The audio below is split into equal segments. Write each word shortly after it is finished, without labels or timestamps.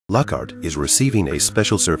Lockhart is receiving a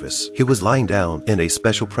special service. He was lying down in a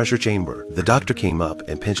special pressure chamber. The doctor came up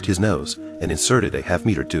and pinched his nose and inserted a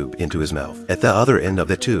half-meter tube into his mouth. At the other end of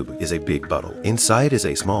the tube is a big bottle. Inside is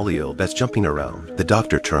a small eel that's jumping around. The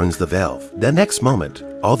doctor turns the valve. The next moment,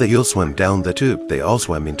 all the eels swim down the tube. They all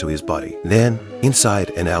swim into his body. Then, inside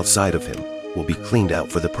and outside of him will be cleaned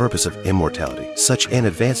out for the purpose of immortality. Such an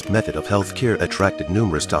advanced method of healthcare attracted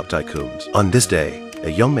numerous top tycoons. On this day, a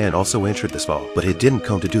young man also entered the spa, but he didn't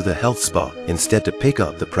come to do the health spa, instead to pick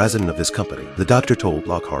up the president of his company. The doctor told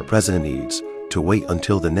Lockhart President needs to wait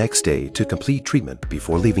until the next day to complete treatment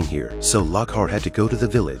before leaving here. So Lockhart had to go to the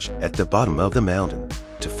village at the bottom of the mountain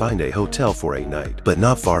to find a hotel for a night. But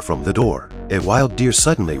not far from the door, a wild deer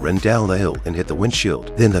suddenly ran down the hill and hit the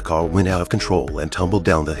windshield. Then the car went out of control and tumbled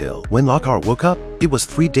down the hill. When Lockhart woke up, it was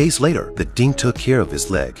 3 days later. The dean took care of his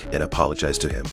leg and apologized to him.